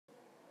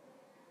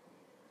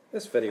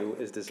This video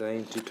is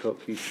designed to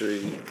talk you through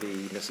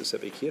the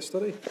Mississippi case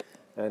study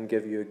and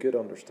give you a good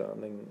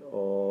understanding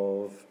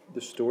of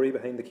the story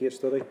behind the case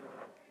study.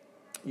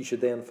 You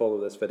should then follow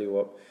this video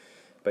up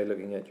by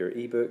looking at your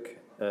ebook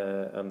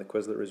and the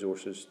Quizlet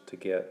resources to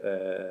get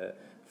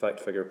fact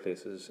figure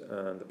places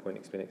and the point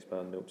explain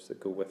expand notes that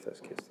go with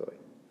this case study.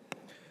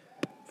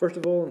 First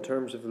of all, in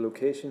terms of the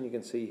location, you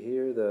can see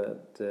here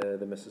that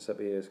the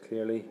Mississippi is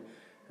clearly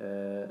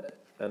an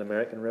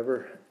American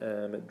river.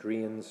 It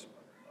drains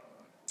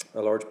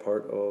a large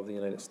part of the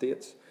United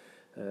States,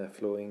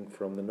 flowing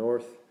from the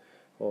north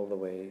all the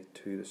way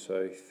to the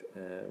south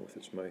with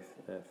its mouth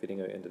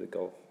feeding out into the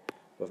Gulf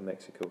of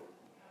Mexico.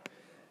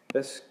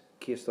 This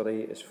case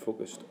study is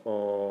focused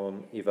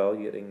on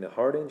evaluating the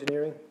hard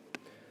engineering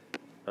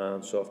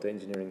and soft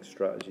engineering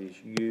strategies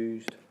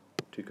used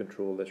to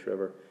control this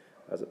river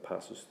as it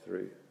passes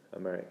through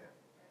America.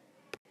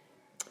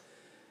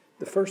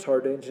 The first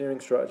hard engineering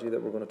strategy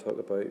that we're going to talk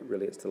about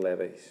relates to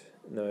levees.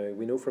 Now,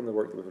 we know from the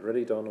work that we've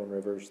already done on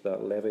rivers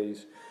that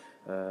levees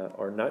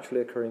are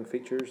naturally occurring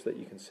features that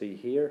you can see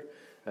here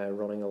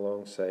running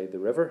alongside the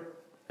river.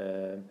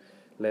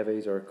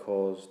 Levees are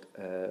caused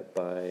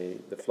by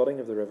the flooding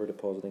of the river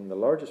depositing the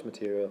largest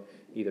material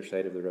either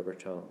side of the river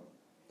channel.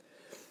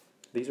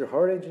 These are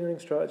hard engineering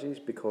strategies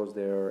because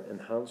they are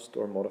enhanced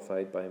or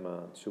modified by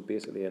man. So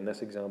basically in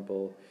this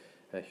example,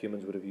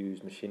 humans would have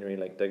used machinery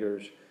like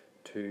diggers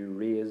to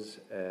raise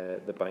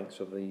the banks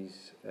of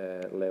these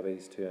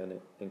levees to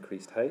an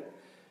increased height.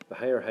 The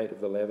higher height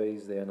of the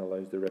levees then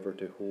allows the river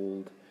to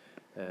hold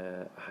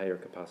a higher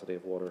capacity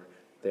of water,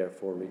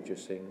 therefore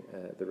reducing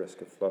the risk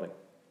of flooding.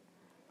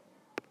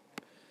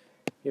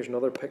 Here's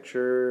another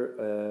picture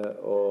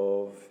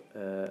of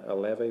a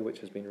levee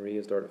which has been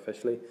raised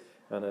artificially,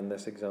 and in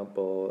this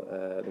example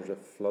there's a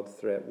flood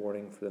threat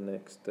warning for the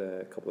next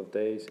couple of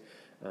days,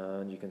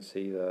 and you can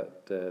see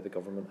that the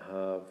government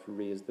have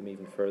raised them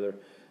even further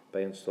by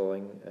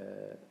installing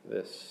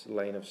this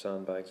line of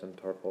sandbags and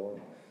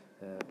tarpaulin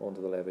onto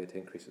the levee to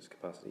increase its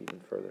capacity even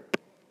further.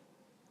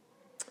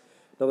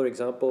 Another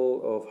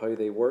example of how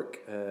they work,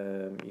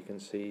 you can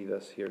see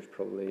this here is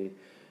probably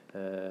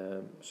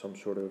some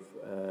sort of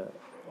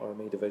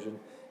army division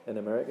in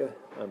America,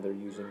 and they're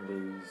using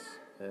these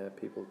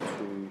people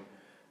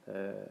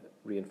to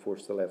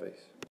reinforce the levees.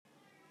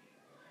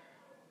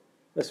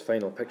 This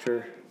final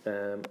picture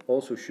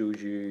also shows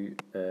you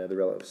the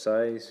relative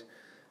size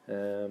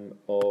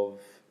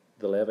of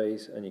the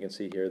levees, and you can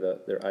see here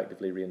that they're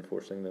actively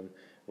reinforcing them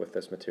with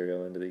this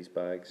material into these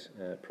bags,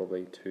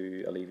 probably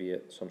to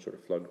alleviate some sort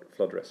of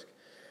flood risk.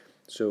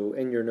 So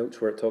in your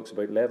notes where it talks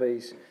about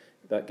levees,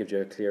 that gives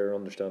you a clearer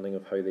understanding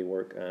of how they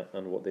work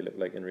and what they look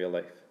like in real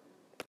life.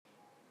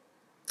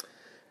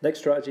 Next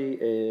strategy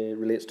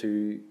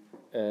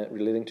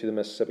relating to the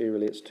Mississippi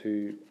relates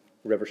to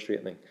river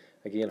straightening.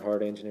 Again,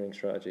 hard engineering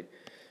strategy.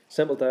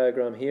 Simple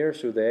diagram here.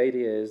 So the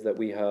idea is that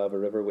we have a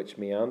river which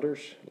meanders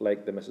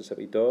like the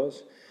Mississippi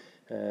does.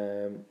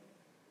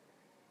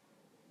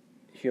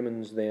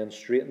 Humans then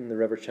straighten the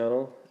river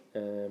channel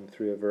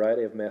through a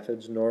variety of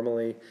methods.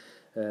 Normally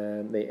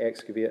they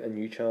excavate a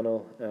new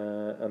channel,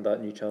 and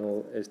that new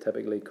channel is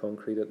typically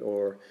concreted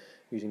or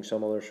using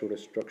some other sort of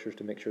structures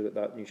to make sure that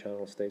that new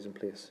channel stays in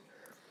place.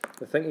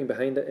 The thinking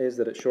behind it is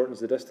that it shortens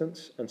the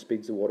distance and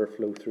speeds the water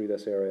flow through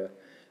this area.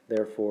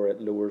 Therefore, it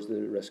lowers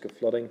the risk of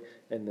flooding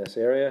in this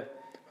area.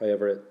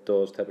 However, it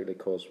does typically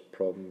cause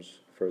problems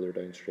further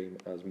downstream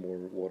as more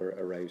water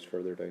arrives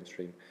further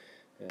downstream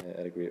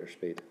at a greater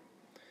speed.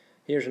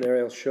 Here's an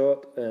aerial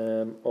shot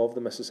of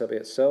the Mississippi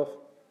itself.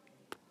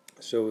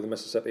 So the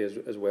Mississippi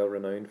is well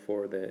renowned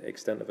for the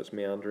extent of its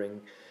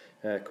meandering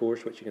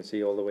course, which you can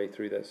see all the way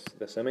through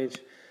this image.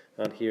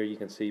 And here you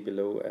can see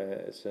below,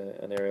 it's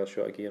an aerial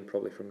shot again,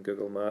 probably from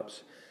Google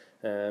Maps.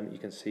 You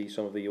can see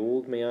some of the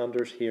old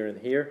meanders here and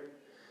here,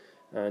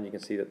 and you can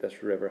see that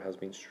this river has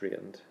been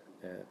straightened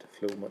to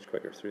flow much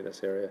quicker through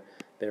this area,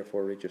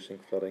 therefore reducing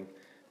flooding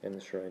in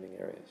the surrounding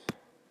areas.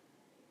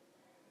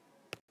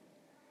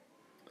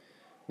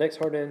 Next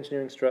hard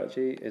engineering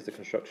strategy is the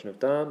construction of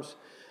dams.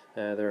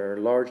 There are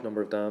a large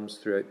number of dams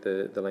throughout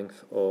the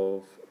length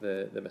of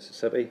the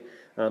Mississippi,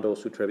 and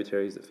also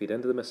tributaries that feed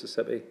into the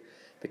Mississippi.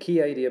 The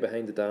key idea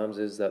behind the dams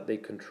is that they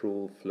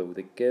control flow.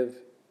 They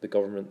give the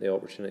government the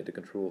opportunity to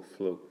control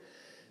flow.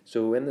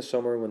 So in the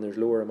summer, when there's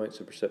lower amounts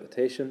of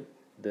precipitation,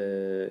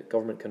 the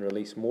government can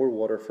release more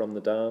water from the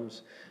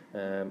dams,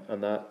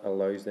 and that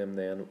allows them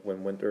then,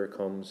 when winter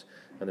comes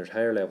and there's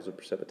higher levels of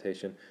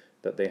precipitation,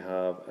 that they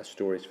have a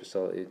storage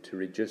facility to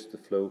reduce the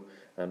flow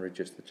and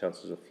reduce the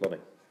chances of flooding.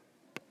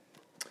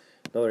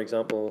 Another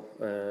example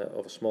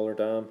of a smaller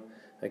dam,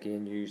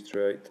 again used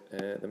throughout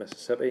the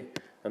Mississippi,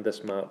 and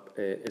this map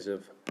is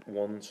of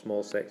one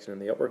small section in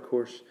the upper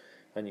course,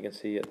 and you can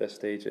see at this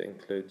stage it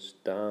includes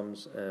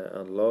dams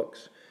and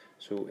locks,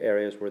 so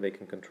areas where they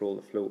can control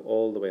the flow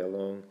all the way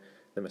along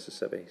the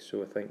Mississippi.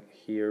 So I think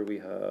here we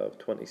have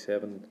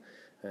 27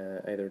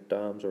 either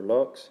dams or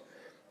locks,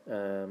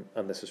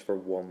 and this is for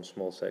one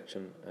small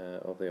section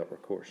of the upper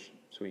course.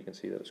 So you can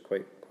see that it's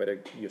quite a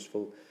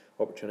useful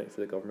opportunity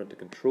for the government to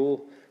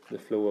control the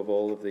flow of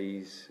all of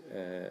these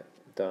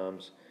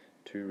dams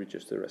to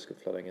reduce the risk of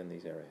flooding in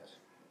these areas.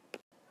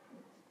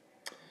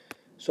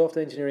 Soft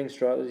engineering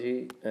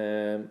strategy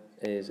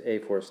is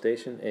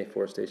afforestation.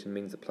 Afforestation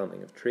means the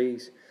planting of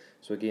trees.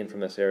 So again, from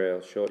this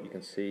aerial shot, you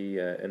can see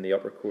in the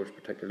upper course,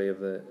 particularly of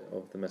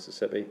the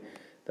Mississippi,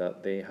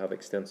 that they have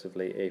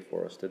extensively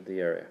afforested the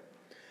area.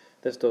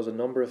 This does a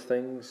number of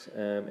things: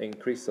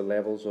 increase the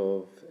levels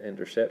of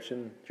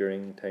interception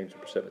during times of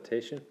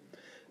precipitation.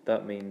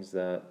 That means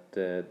that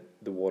the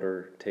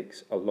water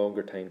takes a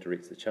longer time to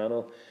reach the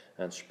channel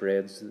and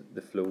spreads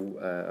the flow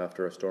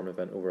after a storm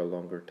event over a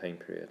longer time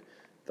period,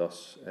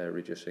 thus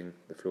reducing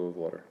the flow of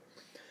water.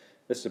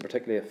 This is a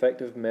particularly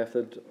effective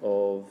method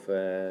of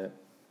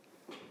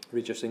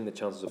reducing the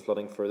chances of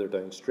flooding further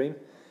downstream,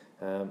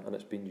 and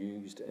it's been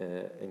used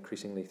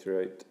increasingly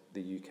throughout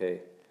the UK.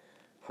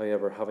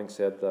 However, having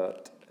said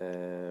that,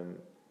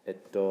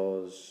 it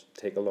does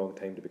take a long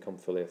time to become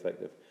fully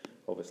effective.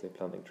 Obviously,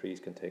 planting trees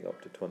can take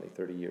up to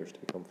 20-30 years to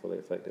become fully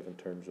effective in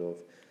terms of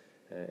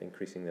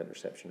increasing the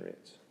interception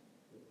rates.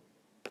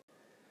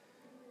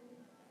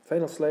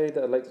 Final slide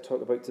that I'd like to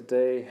talk about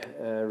today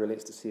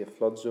relates to safe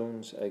flood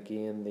zones.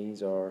 Again,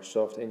 these are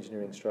soft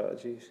engineering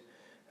strategies.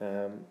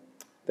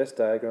 This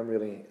diagram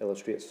really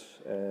illustrates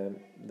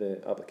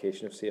the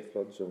application of safe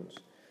flood zones.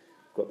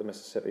 We've got the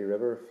Mississippi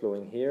River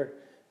flowing here,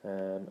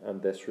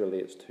 and this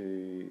relates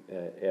to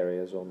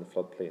areas on the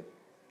floodplain.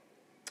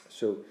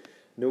 So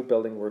no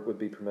building work would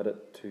be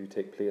permitted to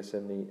take place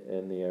in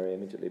the area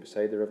immediately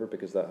beside the river,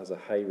 because that has a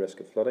high risk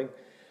of flooding.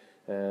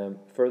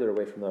 Further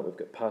away from that, we've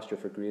got pasture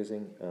for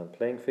grazing and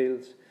playing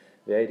fields.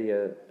 The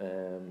idea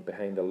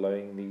behind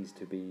allowing these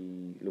to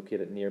be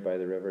located nearby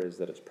the river is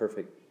that it's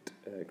perfect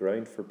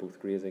ground for both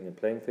grazing and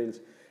playing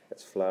fields.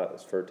 It's flat,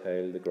 it's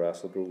fertile, the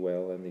grass will grow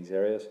well in these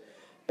areas.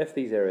 If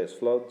these areas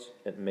floods,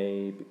 it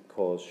may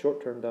cause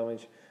short-term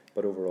damage,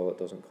 but overall it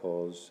doesn't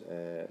cause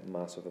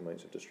massive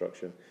amounts of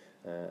destruction,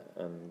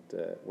 and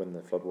when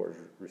the floodwaters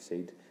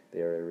recede, the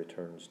area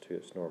returns to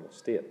its normal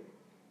state.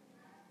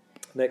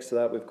 Next to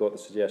that, we've got the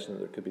suggestion that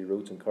there could be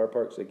roads and car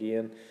parks.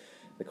 Again,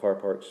 the car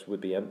parks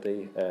would be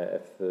empty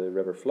if the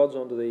river floods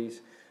onto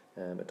these.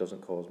 It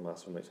doesn't cause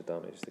massive amounts of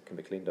damage. They can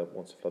be cleaned up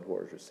once the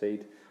floodwaters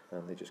recede,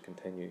 and they just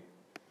continue.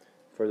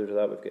 Further to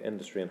that, we've got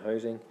industry and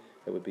housing.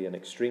 It would be an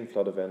extreme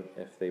flood event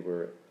if they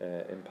were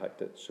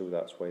impacted, so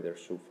that's why they're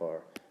so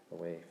far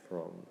away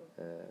from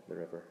the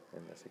river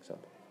in this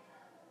example.